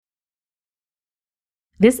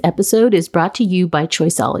This episode is brought to you by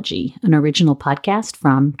Choiceology, an original podcast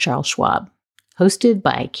from Charles Schwab. Hosted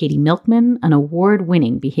by Katie Milkman, an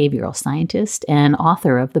award-winning behavioral scientist and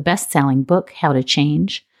author of the best-selling book, How to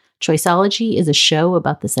Change, Choiceology is a show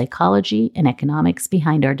about the psychology and economics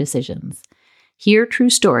behind our decisions. Hear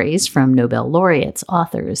true stories from Nobel laureates,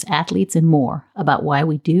 authors, athletes, and more about why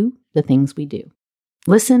we do the things we do.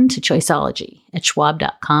 Listen to Choiceology at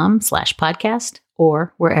schwab.com/podcast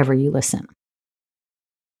or wherever you listen.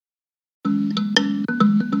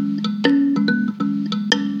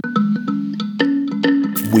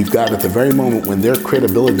 We've got, at the very moment when their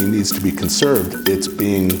credibility needs to be conserved, it's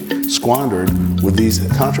being squandered with these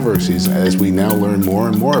controversies as we now learn more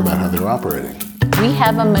and more about how they're operating. We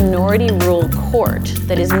have a minority rule court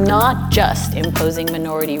that is not just imposing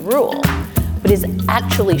minority rule, but is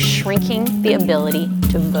actually shrinking the ability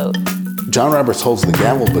to vote. John Roberts holds the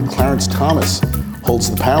gavel, but Clarence Thomas holds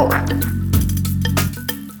the power.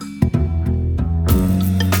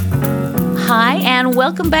 Hi, and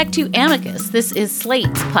welcome back to Amicus. This is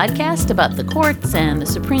Slate's podcast about the courts and the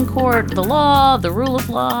Supreme Court, the law, the rule of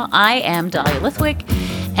law. I am Dahlia Lithwick,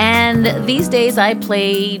 and these days I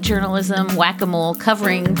play journalism whack-a-mole,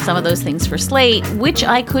 covering some of those things for Slate, which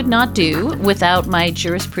I could not do without my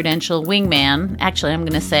jurisprudential wingman, actually I'm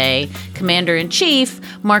going to say Commander-in-Chief,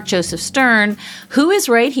 Mark Joseph Stern, who is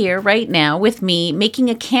right here, right now, with me, making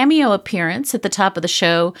a cameo appearance at the top of the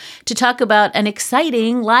show to talk about an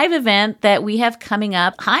exciting live event that we have coming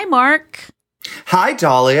up. Hi, Mark. Hi,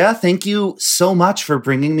 Dahlia. Thank you so much for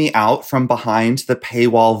bringing me out from behind the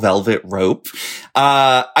paywall velvet rope.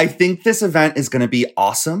 I think this event is going to be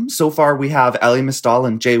awesome. So far, we have Ellie Mistal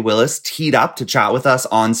and Jay Willis teed up to chat with us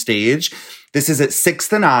on stage. This is at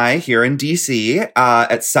 6th and I here in DC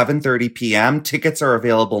at 7:30 p.m. Tickets are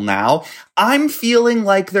available now. I'm feeling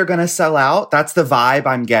like they're going to sell out. That's the vibe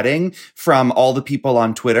I'm getting from all the people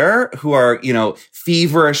on Twitter who are,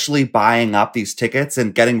 feverishly buying up these tickets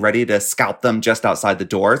and getting ready to scalp them just outside the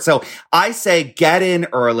door. So I say get in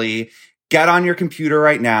early. Get on your computer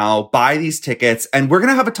right now, buy these tickets, and we're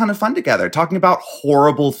going to have a ton of fun together talking about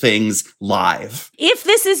horrible things live. If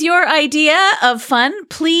this is your idea of fun,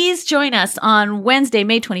 please join us on Wednesday,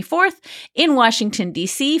 May 24th in Washington,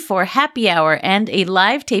 D.C. for happy hour and a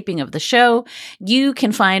live taping of the show. You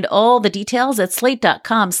can find all the details at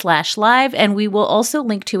slate.com/live, and we will also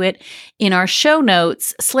link to it in our show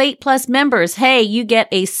notes. Slate Plus members, hey, you get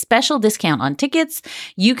a special discount on tickets.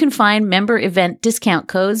 You can find member event discount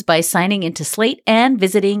codes by signing into Slate and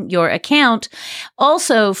visiting your account.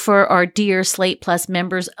 Also, for our dear Slate Plus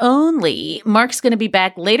members only, Mark's going to be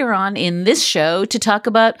back later on in this show to talk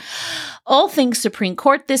about all things Supreme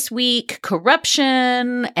Court this week,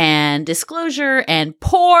 corruption and disclosure and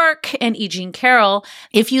pork and E. Jean Carroll.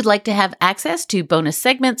 If you'd like to have access to bonus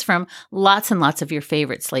segments from lots and lots of your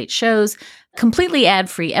favorite Slate shows, completely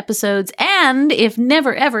ad-free episodes, and if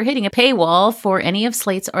never ever hitting a paywall for any of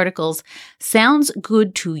Slate's articles sounds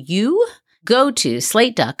good to you, go to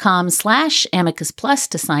slate.com/Amicus Plus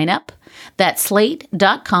to sign up. That's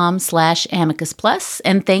slate.com/Amicus Plus,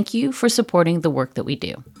 and thank you for supporting the work that we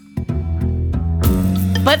do.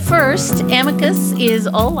 But first, Amicus is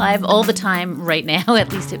all live all the time right now,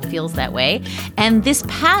 at least it feels that way. And this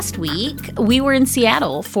past week, we were in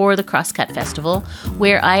Seattle for the Crosscut Festival,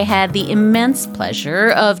 where I had the immense pleasure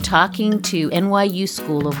of talking to NYU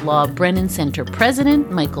School of Law Brennan Center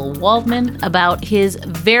President Michael Waldman about his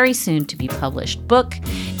very soon-to-be-published book.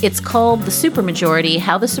 It's called The Supermajority: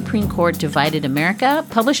 How the Supreme Court Divided America,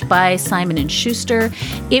 published by Simon & Schuster.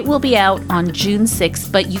 It will be out on June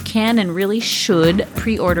 6th, but you can and really should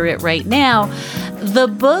pre-order it right now. The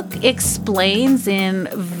book explains in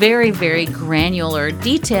very, very granular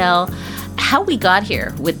detail how we got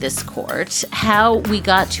here with this court, how we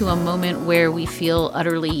got to a moment where we feel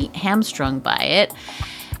utterly hamstrung by it,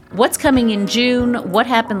 what's coming in June, what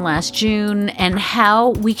happened last June, and how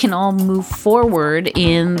we can all move forward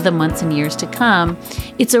in the months and years to come.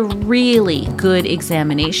 It's a really good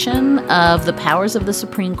examination of the powers of the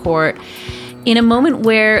Supreme Court in a moment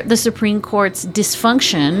where the Supreme Court's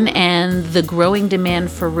dysfunction and the growing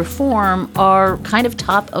demand for reform are kind of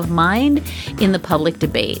top of mind in the public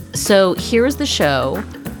debate. So here's the show,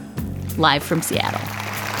 live from Seattle.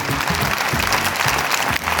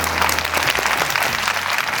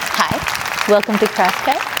 Hi, welcome to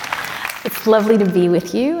Crosscut. It's lovely to be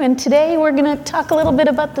with you. And today we're going to talk a little bit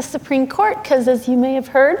about the Supreme Court, because as you may have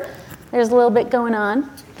heard, there's a little bit going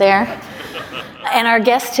on there. And our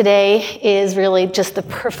guest today is really just the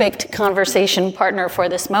perfect conversation partner for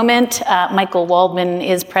this moment. Michael Waldman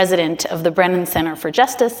is president of the Brennan Center for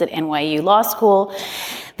Justice at NYU Law School.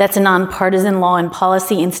 That's a nonpartisan law and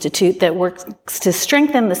policy institute that works to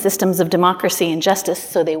strengthen the systems of democracy and justice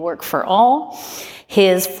so they work for all.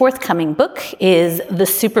 His forthcoming book is The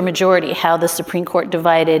Supermajority: How the Supreme Court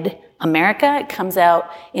Divided America. It comes out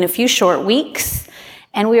in a few short weeks.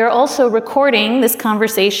 And we are also recording this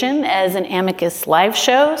conversation as an Amicus live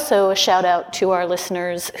show, so a shout out to our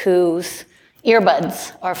listeners whose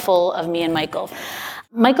earbuds are full of me and Michael.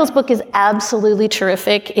 Michael's book is absolutely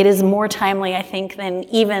terrific. It is more timely, I think, than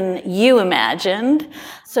even you imagined.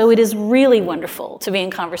 So it is really wonderful to be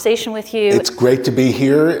in conversation with you. It's great to be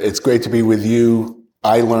here. It's great to be with you.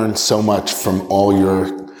 I learned so much from all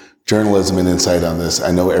your journalism and insight on this.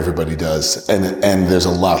 I know everybody does. And there's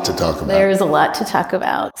a lot to talk about. There's a lot to talk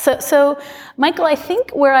about. So, Michael, I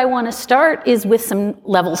think where I want to start is with some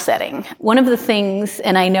level setting. One of the things,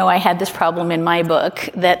 and I know I had this problem in my book,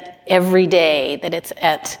 that every day that it's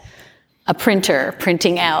at a printer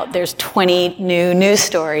printing out, there's 20 new news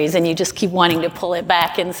stories, and you just keep wanting to pull it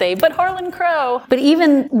back and say, but Harlan Crow. But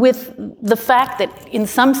even with the fact that in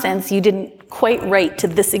some sense you didn't quite write to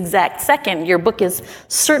this exact second, your book is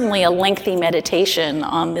certainly a lengthy meditation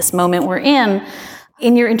on this moment we're in.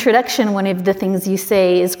 In your introduction, one of the things you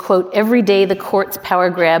say is, quote, every day the court's power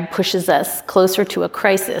grab pushes us closer to a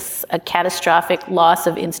crisis, a catastrophic loss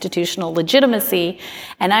of institutional legitimacy.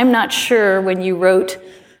 And I'm not sure when you wrote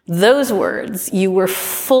those words, you were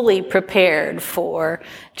fully prepared for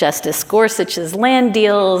Justice Gorsuch's land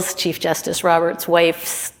deals, Chief Justice Roberts'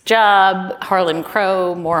 wife's job, Harlan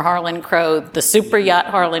Crow, more Harlan Crow, the super yacht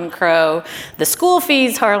Harlan Crow, the school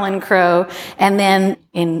fees Harlan Crow, and then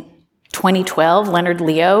in 2012, Leonard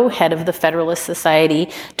Leo, head of the Federalist Society,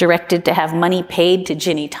 directed to have money paid to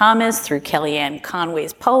Ginny Thomas through Kellyanne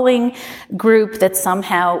Conway's polling group, that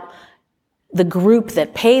somehow the group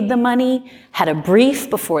that paid the money had a brief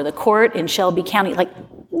before the court in Shelby County. Like,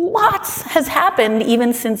 lots has happened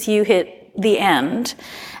even since you hit the end.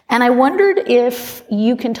 And I wondered if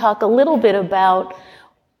you can talk a little bit about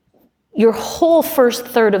your whole first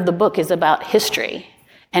third of the book is about history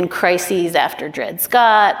and crises after Dred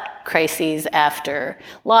Scott, crises after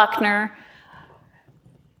Lochner.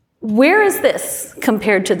 Where is this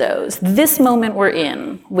compared to those? This moment we're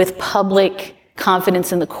in with public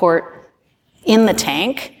confidence in the court in the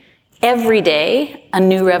tank, every day, a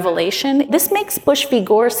new revelation. This makes Bush v.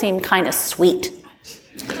 Gore seem kind of sweet.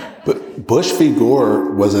 But Bush v.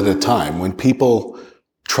 Gore was at a time when people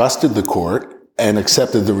trusted the court and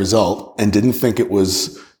accepted the result and didn't think it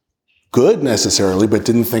was good necessarily, but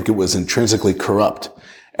didn't think it was intrinsically corrupt.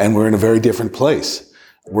 And we're in a very different place.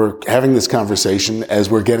 We're having this conversation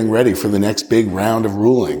as we're getting ready for the next big round of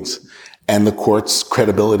rulings. And the court's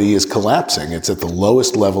credibility is collapsing. It's at the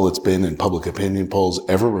lowest level it's been in public opinion polls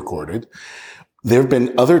ever recorded. There have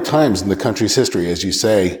been other times in the country's history, as you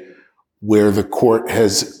say, where the court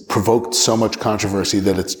has provoked so much controversy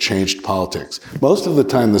that it's changed politics. Most of the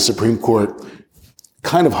time, the Supreme Court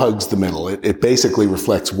kind of hugs the middle. It basically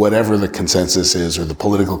reflects whatever the consensus is or the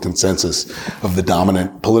political consensus of the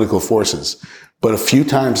dominant political forces. But a few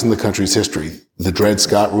times in the country's history, the Dred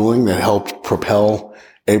Scott ruling that helped propel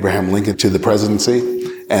Abraham Lincoln to the presidency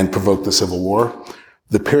and provoked the Civil War,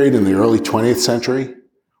 the period in the early 20th century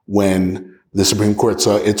when the Supreme Court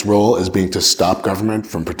saw its role as being to stop government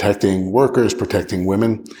from protecting workers, protecting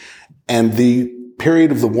women, and the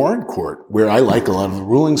period of the Warren Court, where I like a lot of the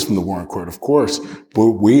rulings from the Warren Court, of course,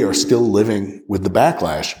 but we are still living with the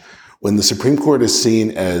backlash. When the Supreme Court is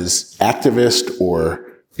seen as activist or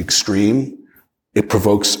extreme, it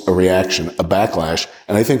provokes a reaction, a backlash,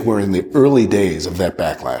 and I think we're in the early days of that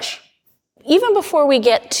backlash. Even before we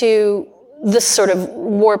get to this sort of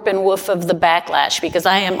warp and woof of the backlash, because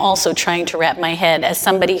I am also trying to wrap my head, as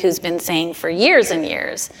somebody who's been saying for years and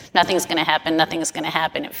years, nothing's going to happen, nothing's going to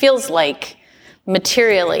happen. It feels like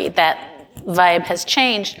materially that vibe has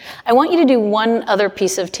changed. I want you to do one other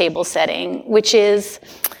piece of table setting, which is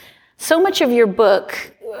so much of your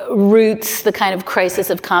book roots the kind of crisis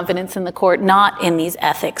of confidence in the court, not in these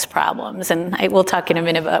ethics problems. And we'll talk in a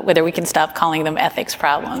minute about whether we can stop calling them ethics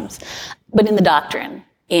problems, but in the doctrine.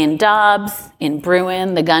 In Dobbs, in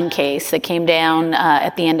Bruin, the gun case that came down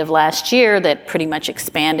at the end of last year that pretty much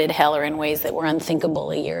expanded Heller in ways that were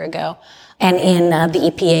unthinkable a year ago. And in the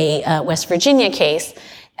EPA West Virginia case,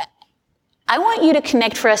 I want you to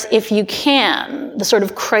connect for us, if you can, the sort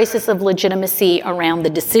of crisis of legitimacy around the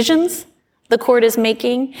decisions the court is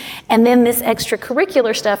making, and then this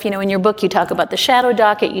extracurricular stuff. In your book you talk about the shadow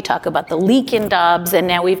docket, you talk about the leak in Dobbs, and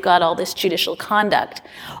now we've got all this judicial conduct.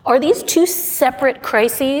 Are these two separate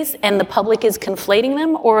crises and the public is conflating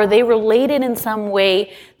them, or are they related in some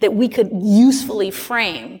way that we could usefully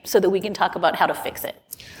frame so that we can talk about how to fix it?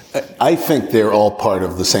 I think they're all part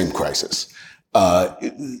of the same crisis.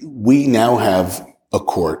 We now have a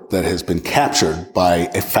court that has been captured by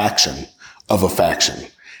a faction of a faction.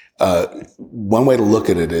 One way to look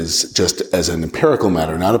at it is just as an empirical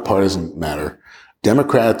matter, not a partisan matter.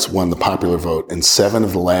 Democrats won the popular vote in 7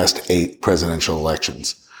 of the last 8 presidential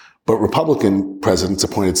elections, but Republican presidents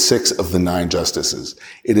appointed 6 of the 9 justices.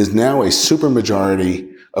 It is now a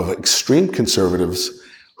supermajority of extreme conservatives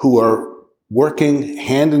who are working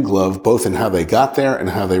hand in glove, both in how they got there and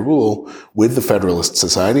how they rule, with the Federalist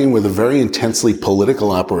Society and with a very intensely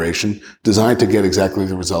political operation designed to get exactly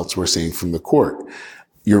the results we're seeing from the court.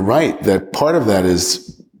 You're right that part of that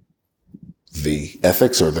is the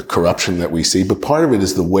ethics or the corruption that we see, but part of it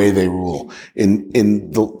is the way they rule.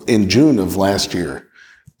 In June of last year,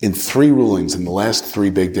 in 3 rulings in the last 3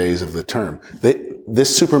 big days of the term,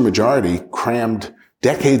 this supermajority crammed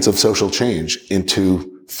decades of social change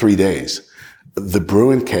into 3 days. The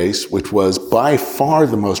Bruen case, which was by far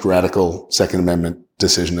the most radical Second Amendment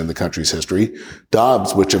decision in the country's history.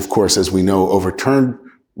 Dobbs, which of course, as we know, overturned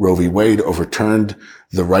Roe v. Wade, overturned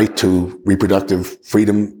the right to reproductive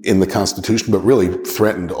freedom in the Constitution, but really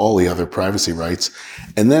threatened all the other privacy rights.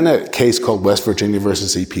 And then a case called West Virginia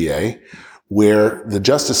versus EPA, where the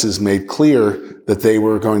justices made clear that they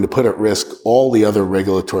were going to put at risk all the other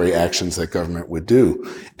regulatory actions that government would do.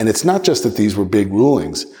 And it's not just that these were big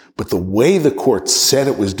rulings, but the way the court said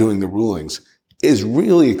it was doing the rulings is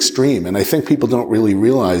really extreme. And I think people don't really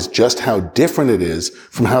realize just how different it is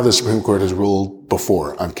from how the Supreme Court has ruled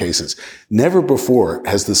before on cases. Never before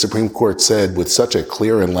has the Supreme Court said with such a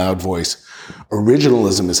clear and loud voice,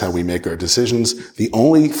 originalism is how we make our decisions. The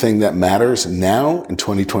only thing that matters now in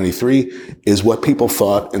 2023 is what people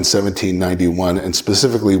thought in 1791, and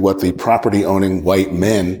specifically what the property-owning white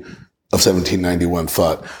men of 1791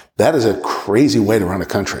 thought. That is a crazy way to run a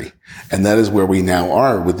country. And that is where we now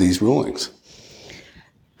are with these rulings.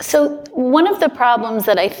 So one of the problems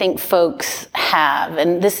that I think folks have,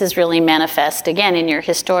 and this is really manifest again in your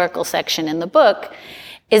historical section in the book,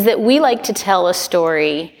 is that we like to tell a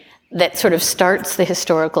story that sort of starts the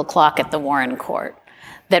historical clock at the Warren Court,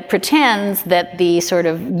 that pretends that the sort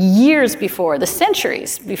of years before, the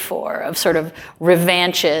centuries before, of sort of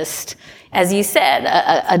revanchist, as you said,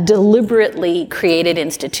 a deliberately created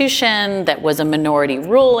institution that was a minority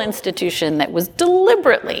rule institution that was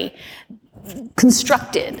deliberately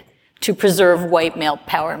constructed to preserve white male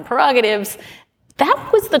power and prerogatives. That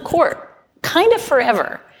was the court, kind of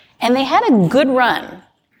forever. And they had a good run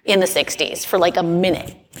in the 60s for like a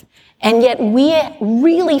minute. And yet we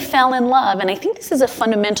really fell in love, and I think this is a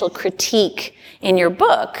fundamental critique in your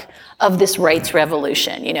book of this rights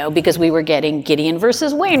revolution, because we were getting Gideon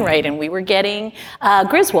versus Wainwright, and we were getting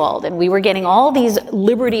Griswold, and we were getting all these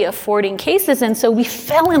liberty-affording cases, and so we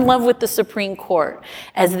fell in love with the Supreme Court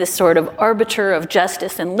as this sort of arbiter of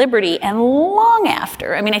justice and liberty, and long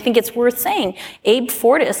after, I think it's worth saying, Abe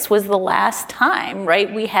Fortas was the last time,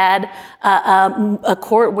 right, we had a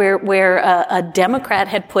court where a Democrat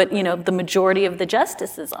had put, the majority of the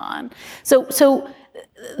justices on. So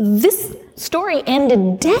this story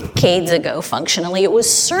ended decades ago, functionally. It was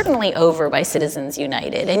certainly over by Citizens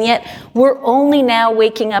United. And yet we're only now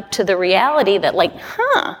waking up to the reality that,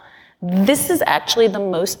 this is actually the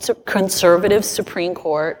most conservative Supreme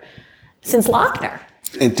Court since Lochner.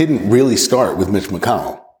 It didn't really start with Mitch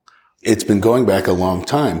McConnell. It's been going back a long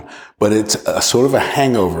time, but it's a sort of a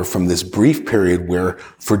hangover from this brief period where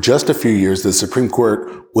for just a few years, the Supreme Court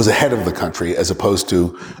was ahead of the country as opposed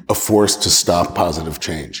to a force to stop positive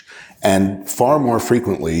change. And far more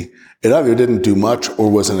frequently, it either didn't do much or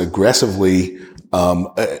was an aggressively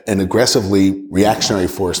reactionary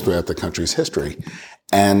force throughout the country's history.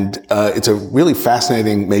 And it's a really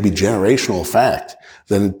fascinating, maybe generational fact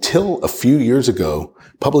that until a few years ago,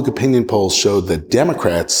 public opinion polls showed that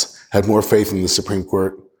Democrats had more faith in the Supreme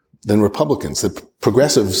Court than Republicans. The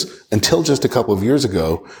progressives, until just a couple of years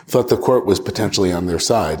ago, thought the court was potentially on their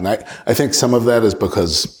side. And I think some of that is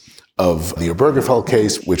because of the Obergefell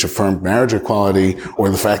case, which affirmed marriage equality, or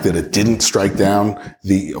the fact that it didn't strike down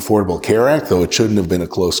the Affordable Care Act, though it shouldn't have been a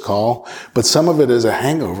close call. But some of it is a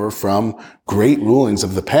hangover from great rulings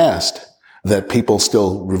of the past that people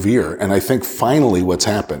still revere. And I think finally what's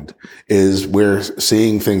happened is we're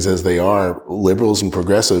seeing things as they are. Liberals and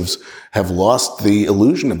progressives have lost the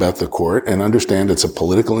illusion about the court and understand it's a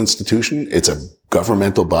political institution. It's a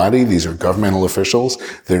governmental body. These are governmental officials.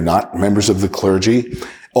 They're not members of the clergy,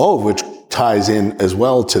 all of which ties in as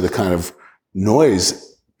well to the kind of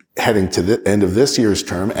noise heading to the end of this year's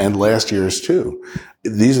term and last year's too.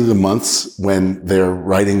 These are the months when they're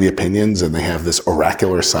writing the opinions and they have this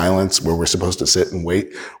oracular silence where we're supposed to sit and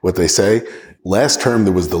wait what they say. Last term,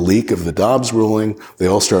 there was the leak of the Dobbs ruling. They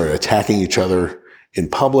all started attacking each other in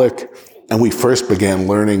public. And we first began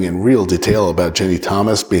learning in real detail about Ginny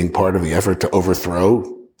Thomas being part of the effort to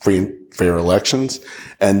overthrow free and fair elections.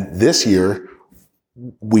 And this year,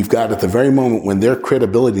 we've got at the very moment when their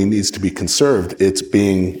credibility needs to be conserved, it's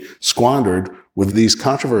being squandered with these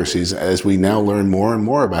controversies as we now learn more and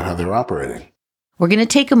more about how they're operating. We're going to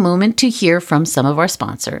take a moment to hear from some of our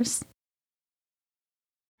sponsors.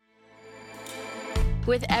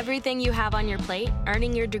 With everything you have on your plate,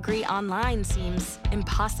 earning your degree online seems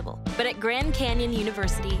impossible. But at Grand Canyon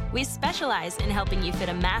University, we specialize in helping you fit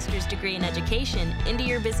a master's degree in education into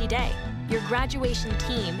your busy day. Your graduation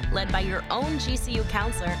team, led by your own GCU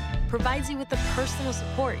counselor, provides you with the personal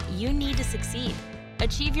support you need to succeed.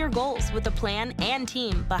 Achieve your goals with a plan and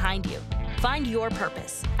team behind you. Find your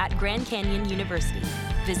purpose at Grand Canyon University.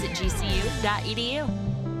 Visit gcu.edu.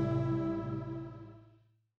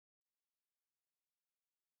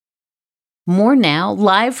 More now,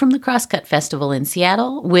 live from the Crosscut Festival in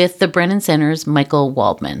Seattle with the Brennan Center's Michael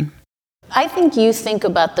Waldman. I think you think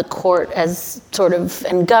about the court as sort of,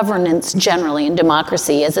 and governance generally in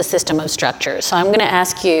democracy as a system of structure. So I'm going to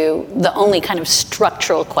ask you the only kind of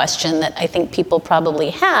structural question that I think people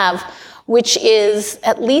probably have, which is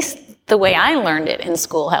at least the way I learned it in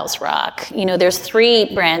Schoolhouse Rock. You know, there's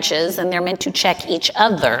 3 branches and they're meant to check each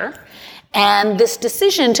other. And this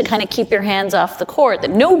decision to kind of keep your hands off the court,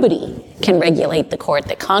 that nobody can regulate the court,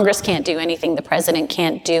 that Congress can't do anything, the president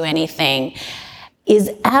can't do anything, is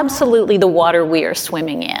absolutely the water we are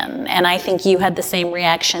swimming in. And I think you had the same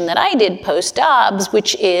reaction that I did post-Dobbs,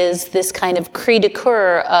 which is this kind of cri de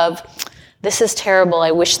coeur of, this is terrible,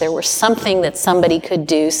 I wish there were something that somebody could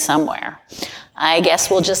do somewhere. I guess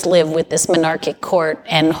we'll just live with this monarchic court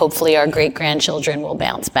and hopefully our great-grandchildren will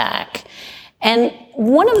bounce back. And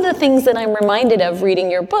one of the things that I'm reminded of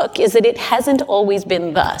reading your book is that it hasn't always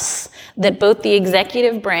been thus, that both the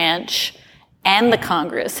executive branch and the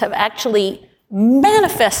Congress have actually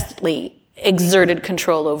manifestly exerted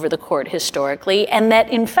control over the court historically, and that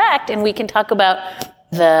in fact, and we can talk about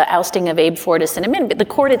the ousting of Abe Fortas in a minute, but the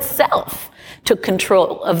court itself took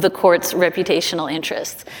control of the court's reputational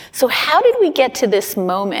interests. So how did we get to this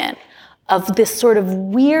moment of this sort of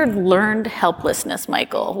weird learned helplessness,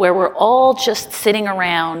 Michael, where we're all just sitting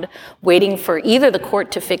around waiting for either the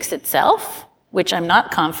court to fix itself, which I'm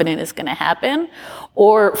not confident is going to happen,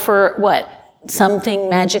 or for what? Something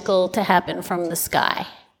magical to happen from the sky?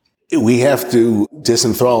 We have to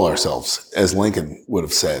disenthrall ourselves, as Lincoln would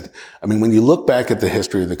have said. I mean, when you look back at the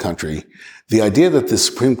history of the country, the idea that the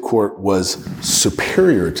Supreme Court was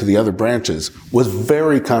superior to the other branches was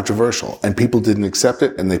very controversial, and people didn't accept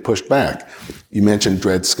it, and they pushed back. You mentioned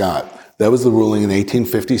Dred Scott. That was the ruling in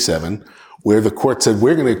 1857, where the court said,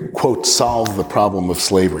 we're going to, quote, solve the problem of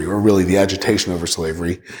slavery, or really the agitation over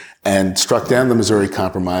slavery, and struck down the Missouri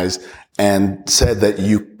Compromise and said that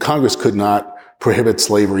Congress could not prohibit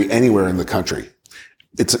slavery anywhere in the country.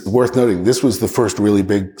 It's worth noting, this was the first really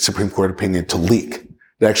big Supreme Court opinion to leak.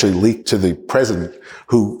 It actually leaked to the president,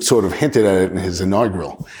 who sort of hinted at it in his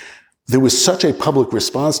inaugural. There was such a public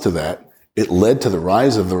response to that, it led to the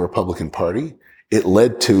rise of the Republican Party. It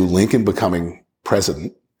led to Lincoln becoming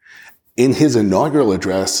president. In his inaugural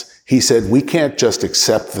address, he said, we can't just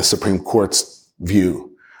accept the Supreme Court's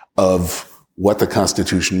view of what the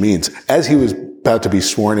Constitution means, as he was about to be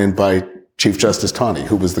sworn in by Chief Justice Taney,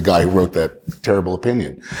 who was the guy who wrote that terrible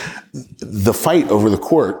opinion. The fight over the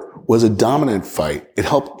court was a dominant fight. It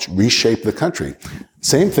helped reshape the country.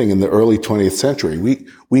 Same thing in the early 20th century.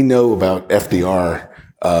 We know about FDR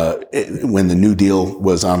when the New Deal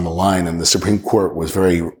was on the line and the Supreme Court was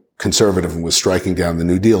very conservative and was striking down the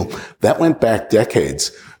New Deal. That went back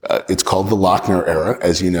decades. It's called the Lochner era,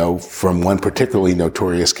 as you know, from one particularly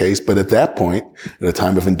notorious case. But at that point, at a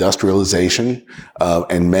time of industrialization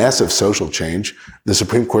and massive social change, the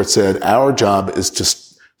Supreme Court said, our job is to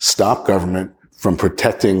stop government from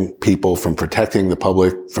protecting people, from protecting the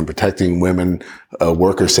public, from protecting women,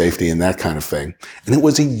 worker safety, and that kind of thing. And it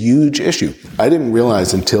was a huge issue. I didn't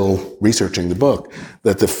realize until researching the book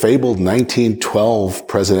that the fabled 1912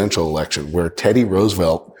 presidential election, where Teddy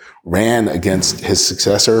Roosevelt ran against his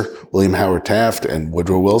successor, William Howard Taft and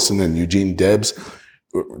Woodrow Wilson and Eugene Debs,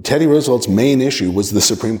 Teddy Roosevelt's main issue was the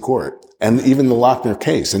Supreme Court and even the Lochner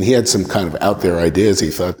case. And he had some kind of out there ideas.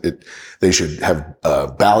 He thought they should have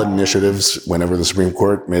ballot initiatives whenever the Supreme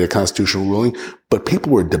Court made a constitutional ruling. But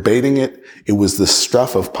people were debating it. It was the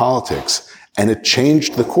stuff of politics. And it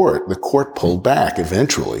changed the court. The court pulled back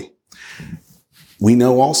eventually. We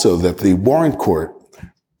know also that the Warren Court,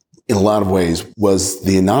 in a lot of ways, was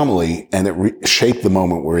the anomaly, and it shaped the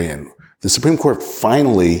moment we're in. The Supreme Court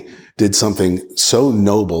finally did something so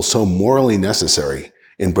noble, so morally necessary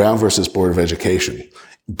in Brown versus Board of Education,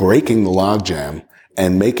 breaking the logjam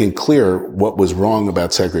and making clear what was wrong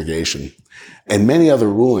about segregation, and many other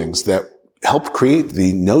rulings that helped create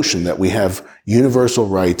the notion that we have universal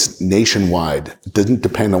rights nationwide. It didn't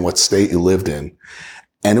depend on what state you lived in.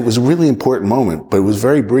 And it was a really important moment, but it was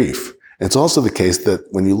very brief. It's also the case that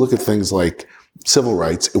when you look at things like civil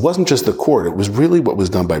rights, it wasn't just the court. It was really what was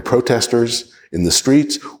done by protesters in the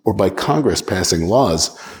streets or by Congress passing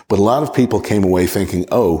laws. But a lot of people came away thinking,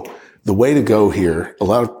 oh, the way to go here, a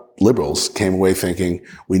lot of liberals came away thinking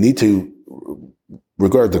we need to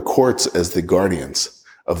regard the courts as the guardians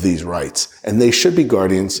of these rights. And they should be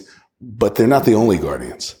guardians, but they're not the only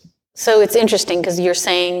guardians. So it's interesting because you're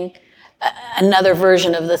saying another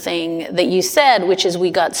version of the thing that you said, which is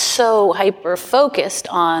we got so hyper-focused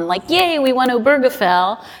on, like, yay, we won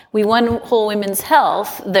Obergefell, we won whole women's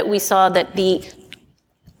health, that we saw that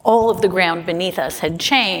all of the ground beneath us had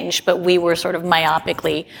changed, but we were sort of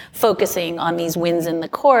myopically focusing on these wins in the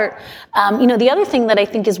court. The other thing that I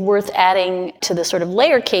think is worth adding to the sort of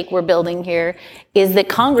layer cake we're building here is that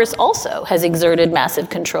Congress also has exerted massive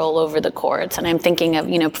control over the courts. And I'm thinking of,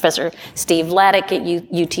 Professor Steve Laddick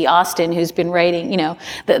at UT Austin, who's been writing,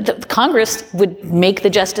 the Congress would make the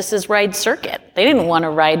justices ride circuit. They didn't want to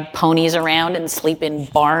ride ponies around and sleep in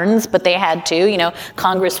barns, but they had to.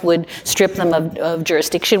 Congress would strip them of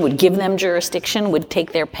jurisdiction, would give them jurisdiction, would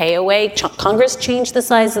take their pay away. Congress changed the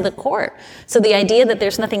size of the court. So the idea that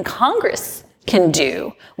there's nothing Congress can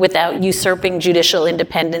do without usurping judicial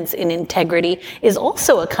independence and integrity is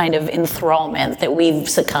also a kind of enthrallment that we've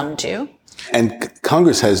succumbed to. And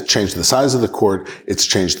Congress has changed the size of the court. It's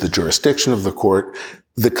changed the jurisdiction of the court.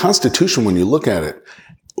 The Constitution, when you look at it,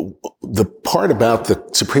 the part about the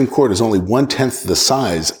Supreme Court is only 1/10 the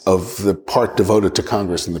size of the part devoted to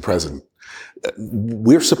Congress and the president.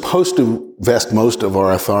 We're supposed to vest most of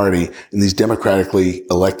our authority in these democratically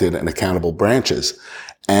elected and accountable branches.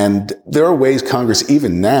 And there are ways Congress,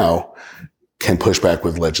 even now, can push back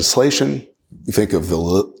with legislation. You think of the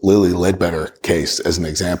Lilly Ledbetter case as an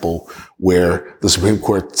example, where the Supreme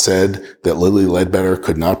Court said that Lilly Ledbetter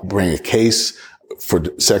could not bring a case for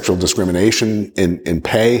sexual discrimination in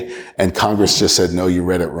pay, and Congress just said, no, you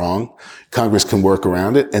read it wrong. Congress can work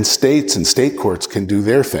around it, and states and state courts can do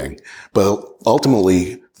their thing. But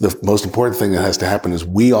ultimately, the most important thing that has to happen is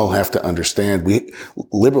we all have to understand,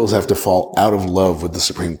 liberals have to fall out of love with the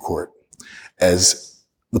Supreme Court as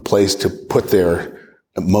the place to put their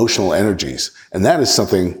emotional energies. And that is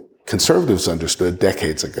something conservatives understood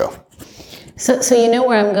decades ago. So you know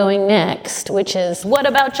where I'm going next, which is, what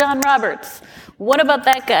about John Roberts? What about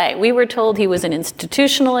that guy? We were told he was an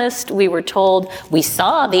institutionalist. We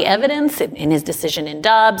saw the evidence in his decision in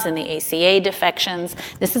Dobbs and the ACA defections.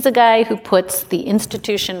 This is a guy who puts the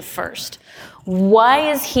institution first.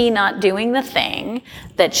 Why is he not doing the thing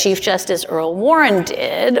that Chief Justice Earl Warren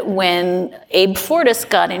did when Abe Fortas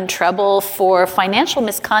got in trouble for financial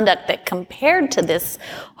misconduct that, compared to this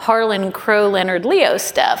Harlan Crow, Leonard Leo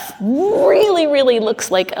stuff, really, really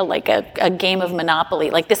looks like a game of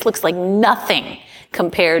Monopoly. Like, this looks like nothing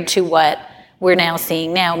compared to what we're now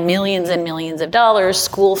seeing now, millions and millions of dollars,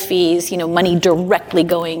 school fees, money directly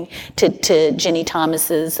going to Ginny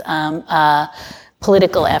Thomas's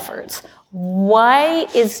political efforts. Why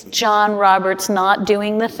is John Roberts not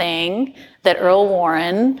doing the thing that Earl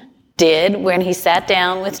Warren did when he sat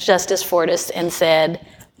down with Justice Fortas and said,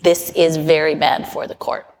 this is very bad for the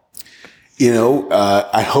court?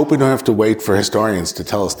 I hope we don't have to wait for historians to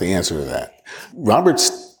tell us the answer to that.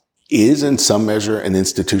 Roberts is, in some measure, an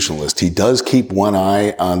institutionalist. He does keep one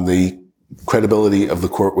eye on the credibility of the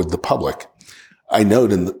court with the public. I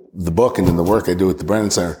note in the book and in the work I do at the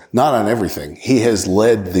Brennan Center, not on everything. He has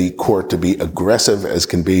led the court to be aggressive as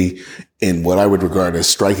can be in what I would regard as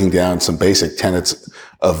striking down some basic tenets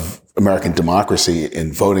of American democracy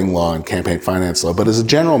in voting law and campaign finance law. But as a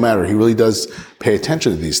general matter, he really does pay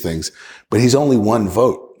attention to these things. But he's only one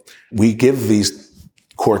vote. We give these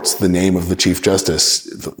courts the name of the Chief Justice,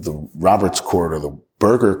 the Roberts Court or the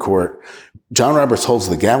Berger Court. John Roberts holds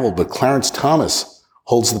the gavel, but Clarence Thomas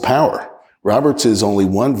holds the power. Roberts is only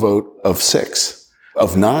one vote of 6,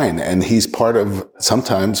 of 9, and he's part of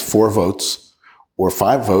sometimes 4 votes or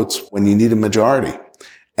 5 votes when you need a majority.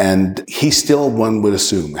 And he still, one would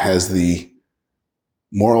assume, has the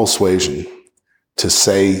moral suasion to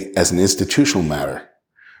say as an institutional matter.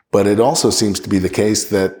 But it also seems to be the case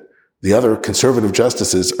that the other conservative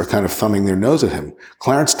justices are kind of thumbing their nose at him.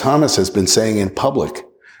 Clarence Thomas has been saying in public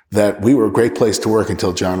that we were a great place to work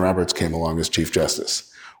until John Roberts came along as Chief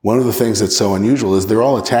Justice. One of the things that's so unusual is they're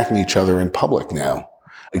all attacking each other in public now.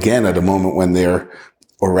 Again, at a moment when their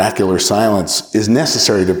oracular silence is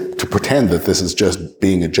necessary to pretend that this is just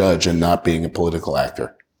being a judge and not being a political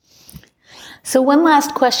actor. So one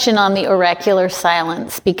last question on the oracular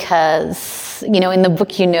silence, because, in the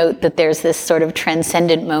book you note that there's this sort of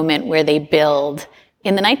transcendent moment where they build,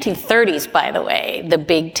 in the 1930s, by the way, the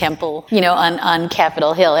big temple, on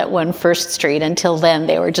Capitol Hill at 1 First Street. Until then,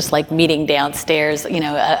 they were just like meeting downstairs,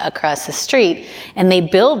 across the street. And they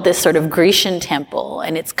build this sort of Grecian temple,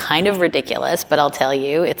 and it's kind of ridiculous, but I'll tell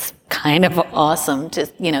you, it's kind of awesome to,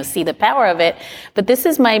 see the power of it. But this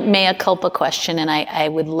is my mea culpa question, and I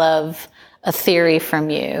would love a theory from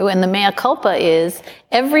you. And the mea culpa is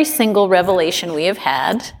every single revelation we have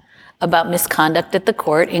had about misconduct at the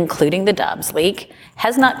court, including the Dobbs leak,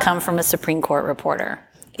 has not come from a Supreme Court reporter.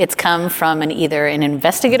 It's come from either an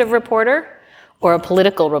investigative reporter or a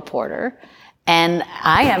political reporter. And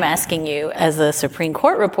I am asking you, as a Supreme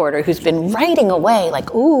Court reporter who's been writing away,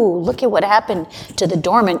 like, ooh, look at what happened to the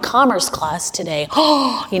dormant commerce clause today.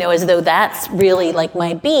 As though that's really like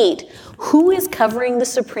my beat. Who is covering the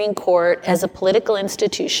Supreme Court as a political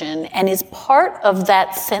institution and is part of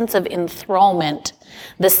that sense of enthrallment,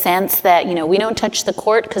 the sense that, we don't touch the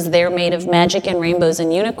court because they're made of magic and rainbows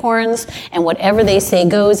and unicorns, and whatever they say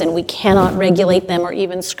goes, and we cannot regulate them or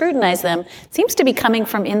even scrutinize them, seems to be coming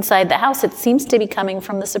from inside the House. It seems to be coming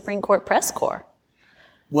from the Supreme Court press corps.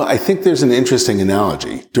 Well, I think there's an interesting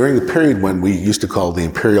analogy. During the period when we used to call the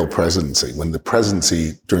imperial presidency, when the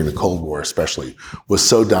presidency during the Cold War especially was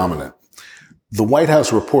so dominant, the White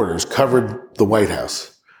House reporters covered the White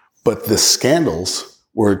House, but the scandals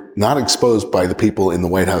were not exposed by the people in the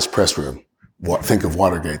White House press room. Think of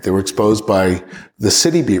Watergate. They were exposed by the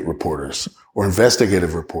city beat reporters or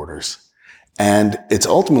investigative reporters. And it's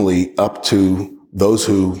ultimately up to those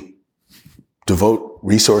who devote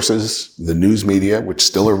resources, the news media, which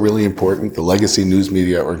still are really important. The legacy news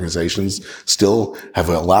media organizations still have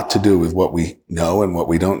a lot to do with what we know and what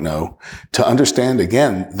we don't know, to understand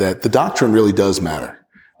again that the doctrine really does matter.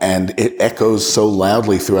 And it echoes so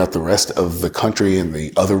loudly throughout the rest of the country and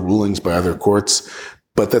the other rulings by other courts,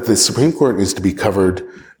 but that the Supreme Court needs to be covered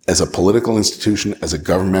as a political institution, as a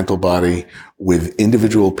governmental body, with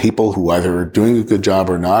individual people who either are doing a good job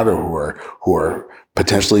or not, or who are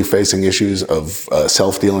potentially facing issues of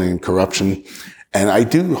self-dealing and corruption. And I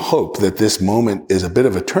do hope that this moment is a bit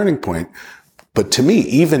of a turning point. But to me,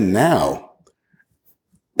 even now,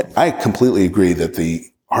 I completely agree that the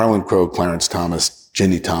Harlan Crow, Clarence Thomas,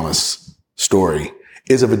 Ginny Thomas story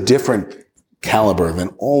is of a different caliber than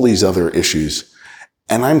all these other issues.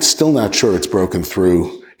 And I'm still not sure it's broken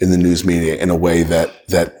through in the news media in a way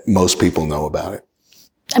that most people know about it.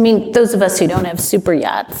 I mean, those of us who don't have super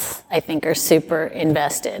yachts, I think, are super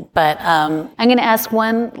invested. But I'm going to ask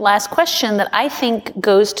one last question that I think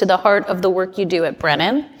goes to the heart of the work you do at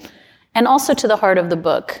Brennan and also to the heart of the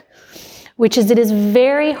book, which is it is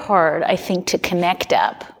very hard, I think, to connect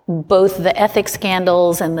up both the ethics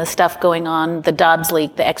scandals and the stuff going on, the Dobbs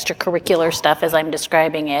leak, the extracurricular stuff as I'm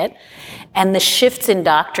describing it, and the shifts in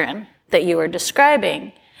doctrine that you are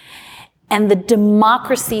describing, and the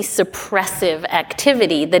democracy suppressive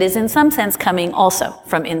activity that is in some sense coming also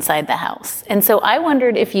from inside the House. And so I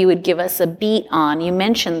wondered if you would give us a beat on, you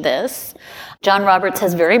mentioned this, John Roberts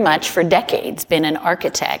has very much for decades been an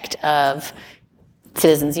architect of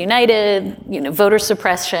Citizens United, voter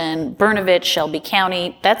suppression, Brnovich, Shelby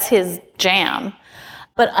County, that's his jam.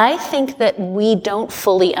 But I think that we don't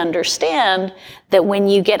fully understand that when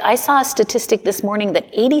you get, I saw a statistic this morning that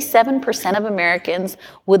 87% of Americans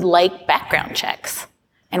would like background checks.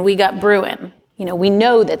 And we got Bruin. We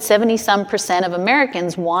know that 70-some% of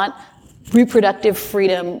Americans want reproductive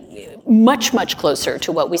freedom much, much closer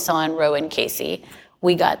to what we saw in Roe and Casey.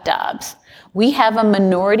 We got Dobbs. We have a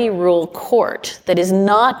minority rule court that is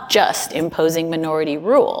not just imposing minority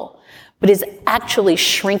rule, but is actually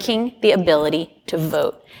shrinking the ability to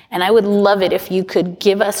vote. And I would love it if you could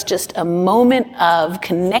give us just a moment of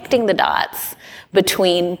connecting the dots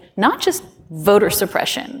between not just voter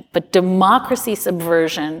suppression, but democracy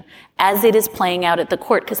subversion as it is playing out at the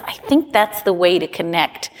court, because I think that's the way to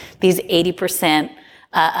connect these 80%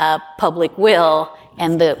 public will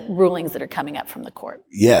and the rulings that are coming up from the court?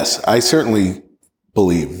 Yes, I certainly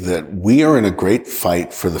believe that we are in a great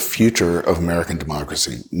fight for the future of American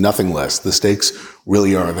democracy. Nothing less. The stakes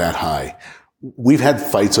really are that high. We've had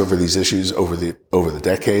fights over these issues over the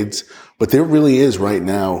decades, but there really is right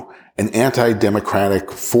now an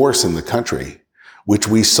anti-democratic force in the country, which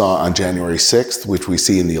we saw on January 6th, which we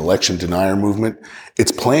see in the election denier movement.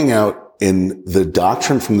 It's playing out in the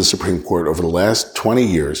doctrine from the Supreme Court over the last 20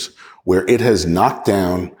 years, where it has knocked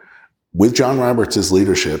down, with John Roberts'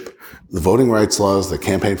 leadership, the voting rights laws, the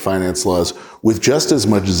campaign finance laws, with just as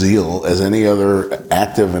much zeal as any other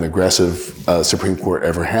active and aggressive Supreme Court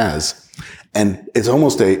ever has. And it's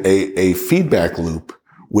almost a feedback loop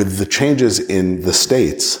with the changes in the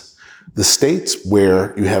states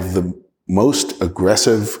where you have the most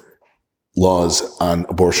aggressive laws on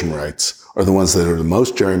abortion rights are the ones that are the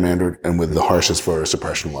most gerrymandered and with the harshest voter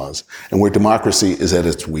suppression laws, and where democracy is at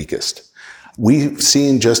its weakest. We've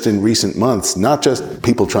seen just in recent months, not just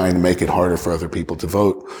people trying to make it harder for other people to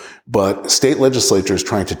vote, but state legislatures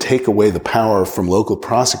trying to take away the power from local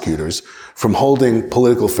prosecutors from holding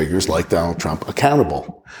political figures like Donald Trump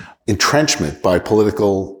accountable, entrenchment by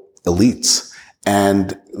political elites.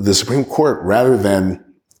 And the Supreme Court, rather than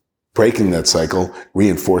breaking that cycle,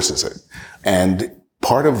 reinforces it. And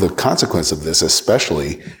part of the consequence of this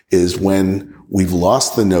especially is when we've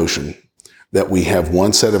lost the notion that we have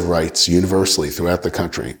one set of rights universally throughout the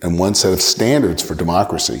country and one set of standards for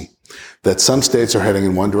democracy, that some states are heading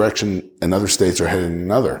in one direction and other states are heading in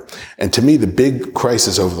another. And to me, the big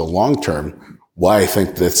crisis over the long term, why I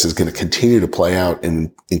think this is going to continue to play out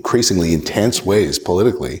in increasingly intense ways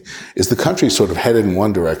politically, is the country sort of headed in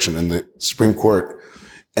one direction and the Supreme Court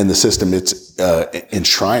and the system it's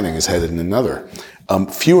enshrining is headed in another.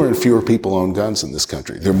 Fewer and fewer people own guns in this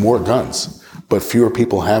country. There are more guns, but fewer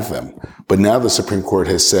people have them. But now the Supreme Court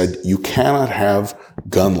has said you cannot have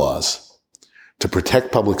gun laws to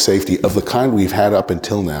protect public safety of the kind we've had up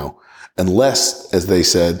until now, unless, as they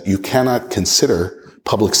said, you cannot consider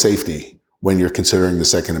public safety when you're considering the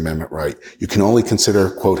Second Amendment right. You can only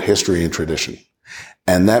consider, quote, history and tradition.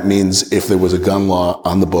 And that means if there was a gun law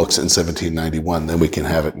on the books in 1791, then we can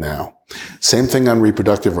have it now. Same thing on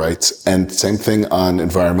reproductive rights and same thing on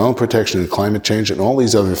environmental protection and climate change and all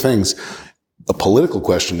these other things. A political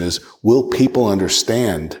question is, will people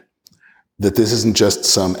understand that this isn't just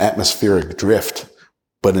some atmospheric drift,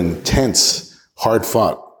 but an intense,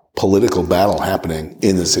 hard-fought political battle happening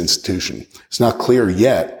in this institution? It's not clear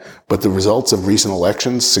yet, but the results of recent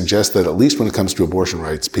elections suggest that at least when it comes to abortion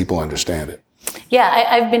rights, people understand it. Yeah,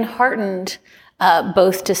 I've been heartened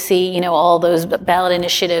both to see, all those ballot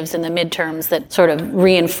initiatives in the midterms that sort of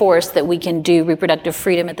reinforce that we can do reproductive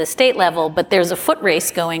freedom at the state level, but there's a foot race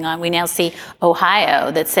going on. We now see Ohio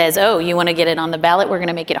that says, oh, you want to get it on the ballot? We're going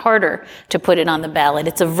to make it harder to put it on the ballot.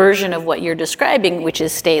 It's a version of what you're describing, which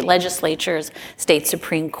is state legislatures, state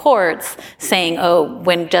Supreme Courts saying, oh,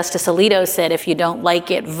 when Justice Alito said, if you don't like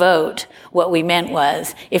it, vote, what we meant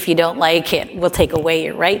was, if you don't like it, we'll take away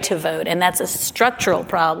your right to vote. And that's a structural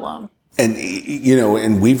problem. And,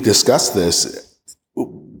 and we've discussed this,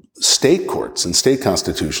 state courts and state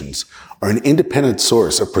constitutions are an independent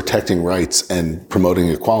source of protecting rights and promoting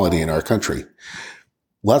equality in our country.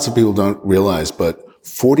 Lots of people don't realize, but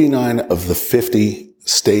 49 of the 50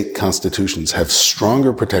 state constitutions have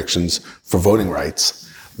stronger protections for voting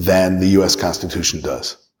rights than the U.S. Constitution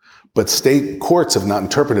does. But state courts have not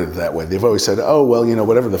interpreted it that way. They've always said, oh, well,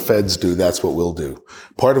 whatever the feds do, that's what we'll do.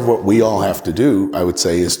 Part of what we all have to do, I would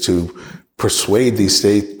say, is to persuade these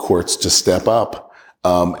state courts to step up,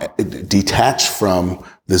 detach from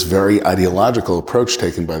this very ideological approach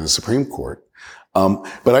taken by the Supreme Court.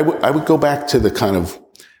 But I would go back to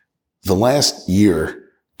the last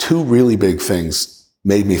year. Two really big things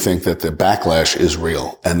made me think that the backlash is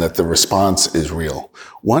real and that the response is real.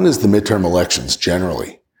 One is the midterm elections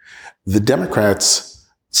generally. The Democrats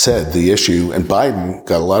said the issue, and Biden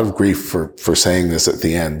got a lot of grief for saying this at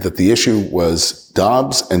the end, that the issue was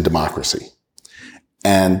Dobbs and democracy.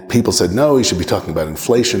 And people said, no, he should be talking about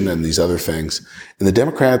inflation and these other things. And the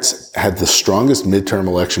Democrats had the strongest midterm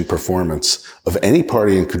election performance of any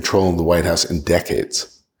party in control in the White House in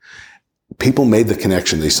decades. People made the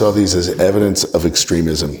connection. They saw these as evidence of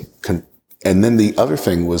extremism. And then the other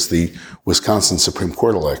thing was the Wisconsin Supreme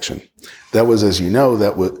Court election. That was, as you know,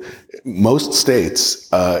 most states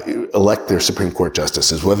elect their Supreme Court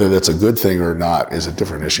justices. Whether that's a good thing or not is a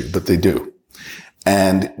different issue, but they do.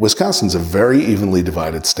 And Wisconsin's a very evenly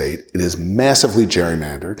divided state. It is massively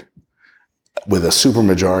gerrymandered with a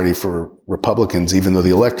supermajority for Republicans, even though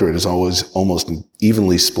the electorate is always almost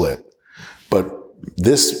evenly split. But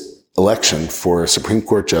this election for a Supreme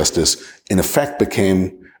Court justice, in effect,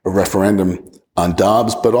 became a referendum on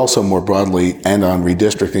Dobbs, but also more broadly, and on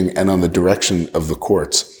redistricting and on the direction of the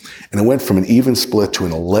courts. And it went from an even split to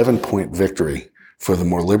an 11-point victory for the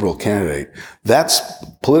more liberal candidate.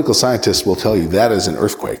 Political scientists will tell you that is an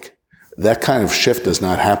earthquake. That kind of shift does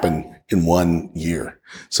not happen in 1 year.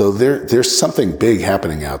 So there's something big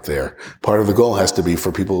happening out there. Part of the goal has to be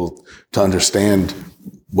for people to understand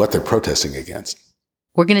what they're protesting against.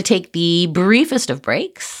 We're going to take the briefest of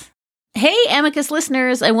breaks. Hey, Amicus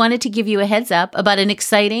listeners, I wanted to give you a heads up about an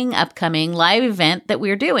exciting upcoming live event that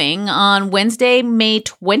we're doing on Wednesday, May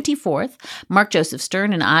 24th. Mark Joseph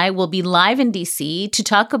Stern and I will be live in DC to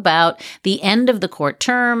talk about the end of the court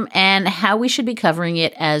term and how we should be covering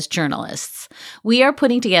it as journalists. We are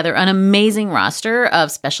putting together an amazing roster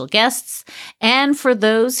of special guests, and for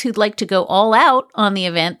those who'd like to go all out on the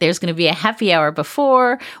event, there's going to be a happy hour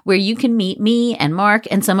before where you can meet me and Mark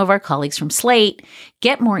and some of our colleagues from Slate.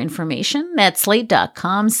 Get more information at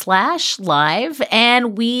slate.com/live,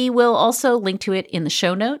 and we will also link to it in the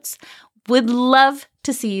show notes. Would love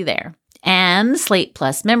to see you there. And Slate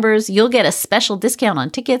Plus members, you'll get a special discount on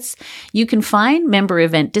tickets. You can find member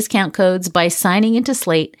event discount codes by signing into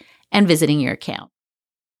Slate and visiting your account.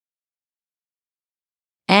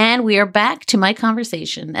 And we are back to my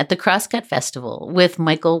conversation at the Crosscut Festival with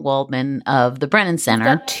Michael Waldman of the Brennan Center.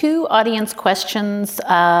 I've got two audience questions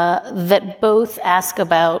that both ask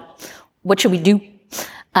about what should we do.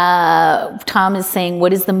 Tom is saying,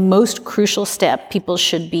 what is the most crucial step people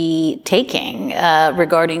should be taking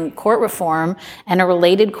regarding court reform? And a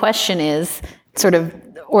related question is sort of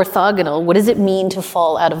orthogonal. What does it mean to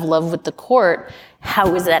fall out of love with the court?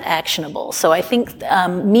 How is that actionable? So I think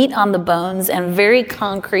meat on the bones and very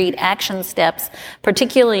concrete action steps,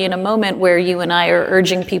 particularly in a moment where you and I are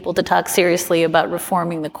urging people to talk seriously about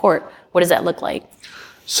reforming the court. What does that look like?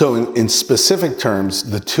 So in specific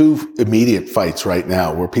terms, the two immediate fights right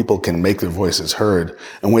now where people can make their voices heard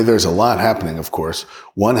and where there's a lot happening, of course,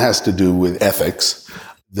 one has to do with ethics.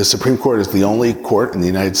 The Supreme Court is the only court in the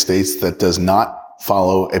United States that does not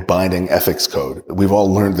follow a binding ethics code. We've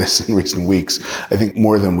all learned this in recent weeks, I think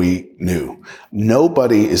more than we knew.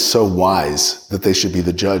 Nobody is so wise that they should be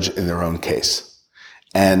the judge in their own case.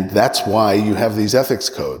 And that's why you have these ethics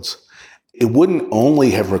codes. It wouldn't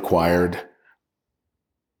only have required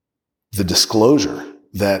the disclosure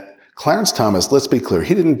that Clarence Thomas, let's be clear,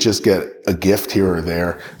 he didn't just get a gift here or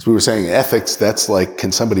there. As we were saying, ethics, that's like,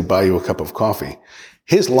 can somebody buy you a cup of coffee?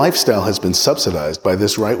 His lifestyle has been subsidized by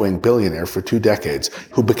this right-wing billionaire for 2 decades,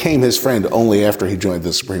 who became his friend only after he joined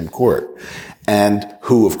the Supreme Court, and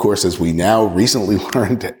who, of course, as we now recently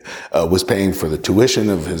learned, was paying for the tuition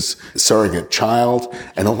of his surrogate child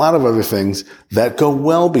and a lot of other things that go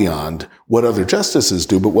well beyond what other justices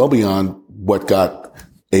do, but well beyond what got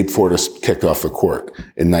Abe Fortas kicked off the court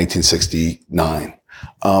in 1969.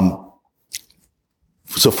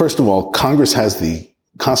 So first of all, Congress has the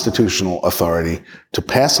constitutional authority to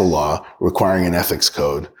pass a law requiring an ethics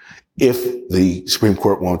code if the Supreme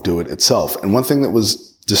Court won't do it itself. And one thing that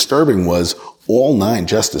was disturbing was all 9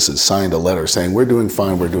 justices signed a letter saying, we're doing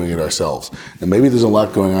fine, we're doing it ourselves. And maybe there's a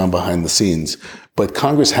lot going on behind the scenes, but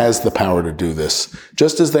Congress has the power to do this,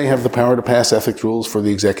 just as they have the power to pass ethics rules for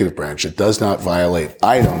the executive branch. It does not violate,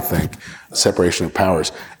 I don't think, separation of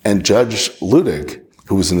powers. And Judge Ludig,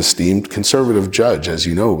 who was an esteemed conservative judge, as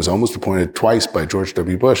you know, was almost appointed twice by George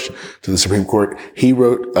W. Bush to the Supreme Court. He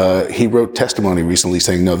wrote testimony recently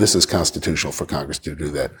saying, no, this is constitutional for Congress to do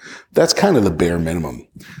that. That's kind of the bare minimum.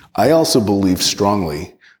 I also believe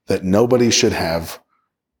strongly that nobody should have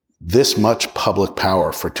this much public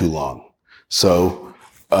power for too long. So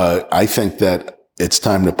I think that it's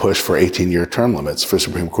time to push for 18-year term limits for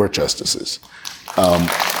Supreme Court justices.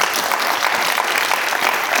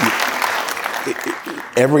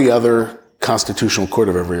 Every other constitutional court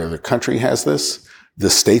of every other country has this. The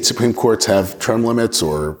state Supreme Courts have term limits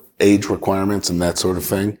or age requirements and that sort of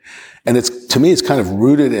thing. And to me, it's kind of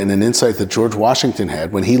rooted in an insight that George Washington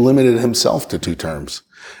had when he limited himself to 2 terms.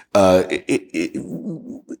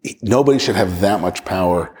 Nobody should have that much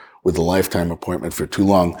power with a lifetime appointment for too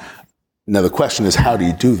long. Now, the question is, how do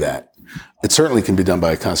you do that? It certainly can be done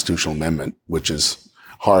by a constitutional amendment, which is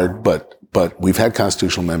hard, but we've had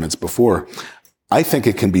constitutional amendments before. I think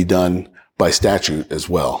it can be done by statute as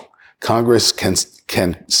well. Congress can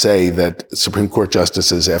say that Supreme Court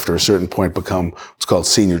justices after a certain point become what's called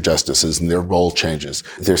senior justices and their role changes.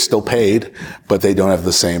 They're still paid, but they don't have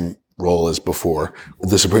the same role as before.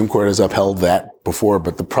 The Supreme Court has upheld that before,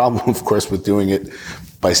 but the problem, of course, with doing it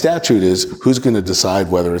by statute is who's going to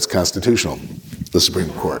decide whether it's constitutional? The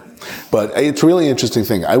Supreme Court. But it's a really interesting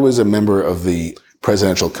thing. I was a member of the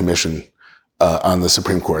presidential commission on the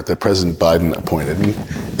Supreme Court that President Biden appointed.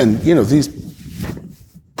 And these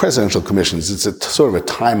presidential commissions, it's sort of a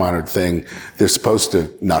time-honored thing. They're supposed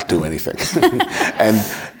to not do anything.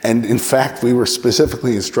 and in fact, we were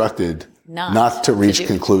specifically instructed not to reach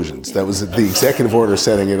conclusions. That was the executive order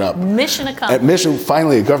setting it up. Mission accomplished.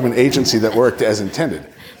 Finally, a government agency that worked as intended.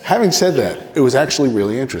 Having said that, it was actually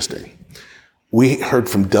really interesting. We heard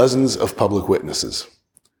from dozens of public witnesses,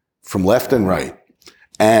 from left and right.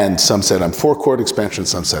 And some said, I'm for court expansion.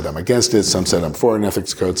 Some said, I'm against it. Some said, I'm for an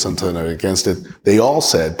ethics code. Some said, I'm against it. They all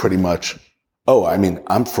said pretty much,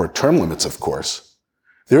 I'm for term limits, of course.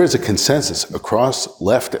 There is a consensus across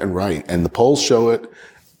left and right, and the polls show it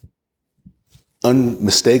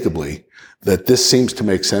unmistakably that this seems to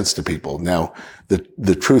make sense to people. Now,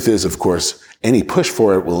 the truth is, of course, any push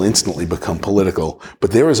for it will instantly become political,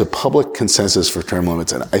 but there is a public consensus for term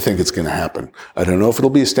limits, and I think it's going to happen. I don't know if it'll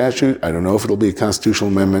be a statute. I don't know if it'll be a constitutional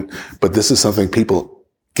amendment, but this is something people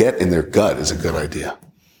get in their gut is a good idea.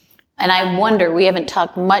 And I wonder, we haven't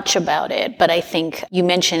talked much about it, but I think you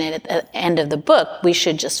mentioned it at the end of the book. We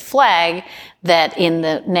should just flag that in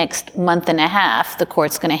the next month and a half, the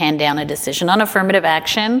court's going to hand down a decision on affirmative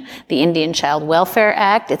action, the Indian Child Welfare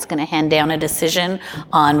Act. It's going to hand down a decision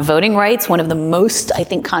on voting rights, one of the most, I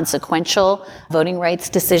think, consequential voting rights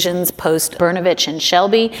decisions post Brnovich and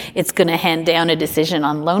Shelby. It's going to hand down a decision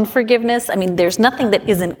on loan forgiveness. I mean, there's nothing that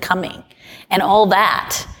isn't coming. And all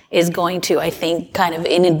that is going to, I think, kind of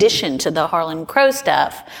in addition to the Harlan Crow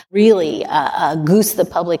stuff, really goose the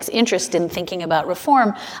public's interest in thinking about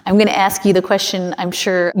reform. I'm going to ask you the question I'm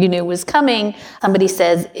sure you knew was coming. Somebody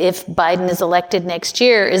says, if Biden is elected next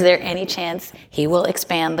year, is there any chance he will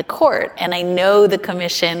expand the court? And I know the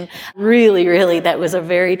commission really, that was a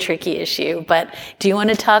very tricky issue. But do you want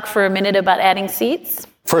to talk for a minute about adding seats?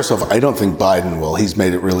 First off, I don't think Biden will. He's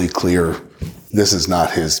made it really clear this is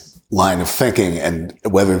not his line of thinking, and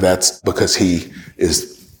whether that's because he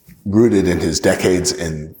is rooted in his decades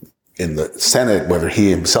in the Senate, whether he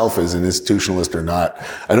himself is an institutionalist or not,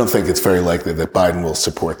 I don't think it's very likely that Biden will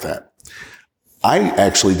support that. I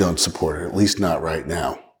actually don't support it, at least not right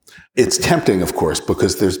now. It's tempting, of course,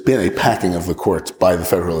 because there's been a packing of the courts by the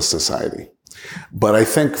Federalist Society. But I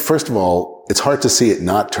think, first of all, it's hard to see it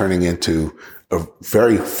not turning into a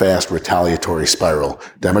very fast retaliatory spiral.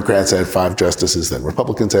 Democrats add 5 justices, then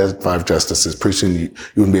Republicans add 5 justices. Pretty soon you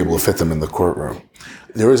wouldn't be able to fit them in the courtroom.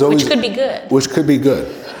 There is always, which could be good. Which could be good.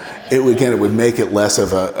 It would make it less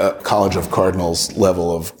of a College of Cardinals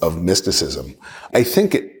level of mysticism. I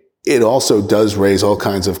think it also does raise all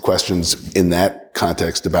kinds of questions in that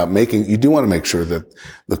context about you do want to make sure that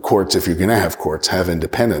the courts, if you're going to have courts, have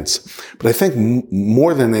independence. But I think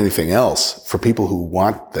more than anything else, for people who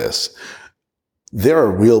want this, there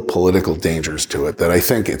are real political dangers to it that I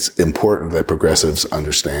think it's important that progressives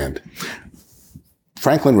understand.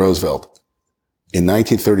 Franklin Roosevelt, in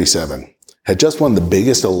 1937, had just won the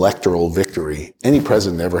biggest electoral victory any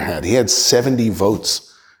president ever had. He had 70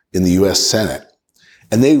 votes in the U.S. Senate.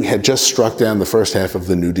 And they had just struck down the first half of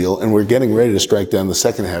the New Deal and were getting ready to strike down the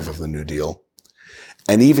second half of the New Deal.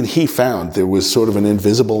 And even he found there was sort of an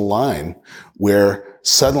invisible line where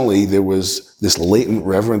suddenly there was this latent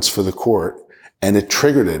reverence for the court, and it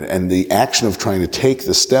triggered it. And the action of trying to take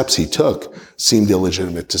the steps he took seemed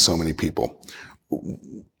illegitimate to so many people.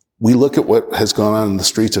 We look at what has gone on in the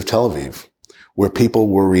streets of Tel Aviv, where people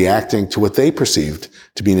were reacting to what they perceived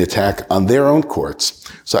to be an attack on their own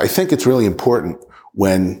courts. So I think it's really important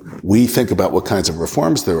when we think about what kinds of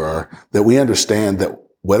reforms there are, that we understand that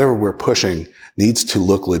whatever we're pushing needs to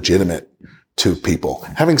look legitimate to people.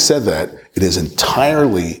 Having said that, it is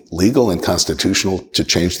entirely legal and constitutional to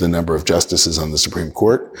change the number of justices on the Supreme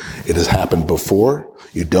Court. It has happened before.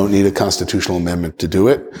 You don't need a constitutional amendment to do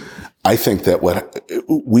it. I think that what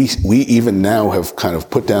we even now have kind of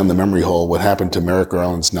put down the memory hole what happened to Merrick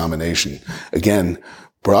Garland's nomination. Again,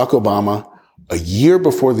 Barack Obama, a year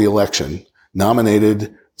before the election,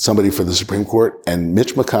 nominated somebody for the Supreme Court, and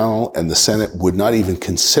Mitch McConnell and the Senate would not even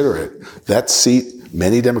consider it. That seat,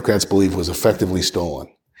 many Democrats believe, was effectively stolen.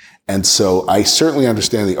 And so I certainly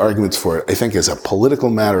understand the arguments for it. I think as a political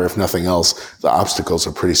matter, if nothing else, the obstacles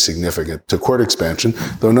are pretty significant to court expansion,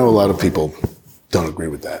 though I know a lot of people don't agree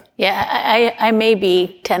with that. Yeah, I may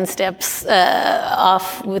be 10 steps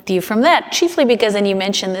off with you from that, chiefly because, and you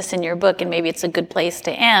mentioned this in your book, and maybe it's a good place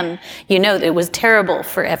to end, you know, it was terrible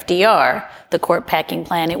for FDR, the court packing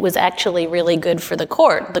plan. It was actually really good for the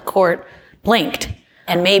court. The court blinked.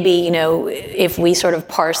 And maybe, you know, if we sort of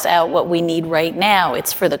parse out what we need right now,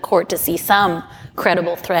 it's for the court to see some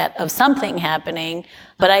credible threat of something happening.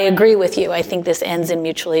 But I agree with you. I think this ends in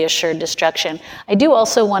mutually assured destruction. I do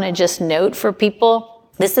also want to just note for people,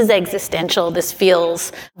 this is existential. This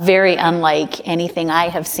feels very unlike anything I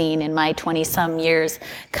have seen in my 20-some years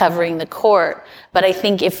covering the court. But I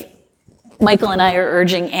think if Michael and I are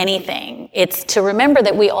urging anything, it's to remember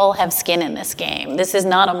that we all have skin in this game. This is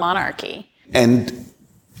not a monarchy. And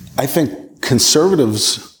I think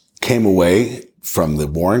conservatives came away from the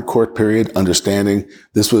Warren Court period understanding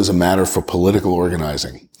this was a matter for political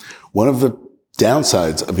organizing. One of the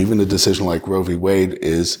downsides of even a decision like Roe v. Wade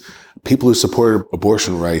is people who supported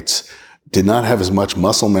abortion rights did not have as much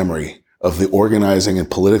muscle memory of the organizing and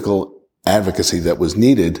political advocacy that was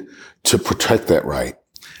needed to protect that right.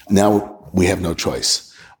 Now we have no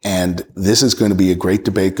choice. And this is going to be a great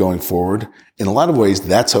debate going forward. In a lot of ways,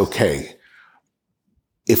 that's okay.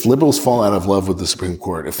 If liberals fall out of love with the Supreme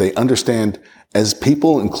Court, if they understand, as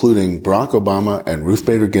people, including Barack Obama and Ruth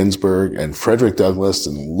Bader Ginsburg and Frederick Douglass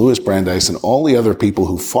and Louis Brandeis and all the other people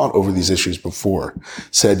who fought over these issues before,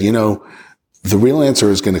 said, the real answer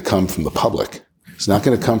is going to come from the public. It's not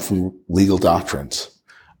going to come from legal doctrines.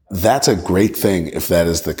 That's a great thing if that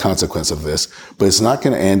is the consequence of this, but it's not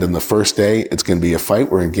going to end on the first day. It's going to be a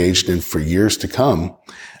fight we're engaged in for years to come.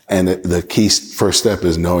 And the key first step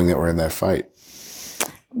is knowing that we're in that fight.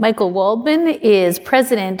 Michael Waldman is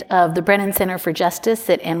president of the Brennan Center for Justice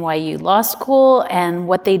at NYU Law School, and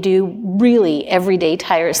what they do really every day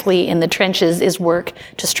tirelessly in the trenches is work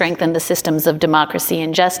to strengthen the systems of democracy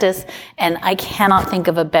and justice. And I cannot think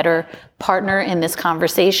of a better partner in this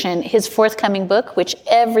conversation. His forthcoming book, which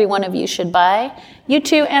every one of you should buy, you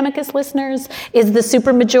too, Amicus listeners, is The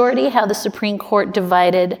Supermajority, How the Supreme Court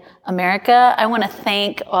Divided America. I want to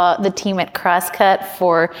thank the team at Crosscut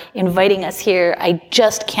for inviting us here. I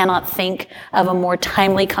just cannot think of a more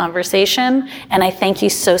timely conversation. And I thank you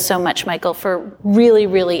so, so much, Michael, for really,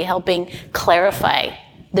 really helping clarify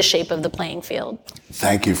the shape of the playing field.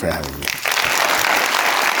 Thank you for having me.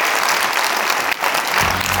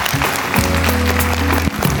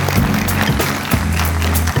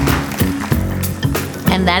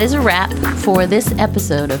 And that is a wrap for this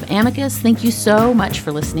episode of Amicus. Thank you so much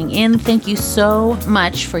for listening in. Thank you so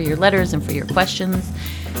much for your letters and for your questions.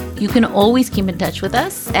 You can always keep in touch with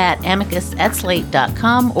us at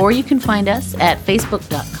amicus@slate.com, or you can find us at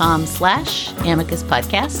facebook.com/Amicus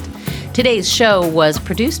Podcast. Today's show was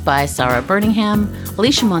produced by Sarah Birmingham.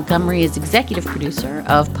 Alicia Montgomery is executive producer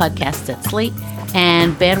of Podcasts at Slate,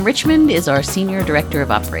 and Ben Richmond is our senior director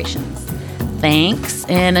of operations. Thanks,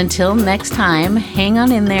 and until next time, hang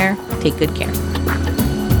on in there. Take good care.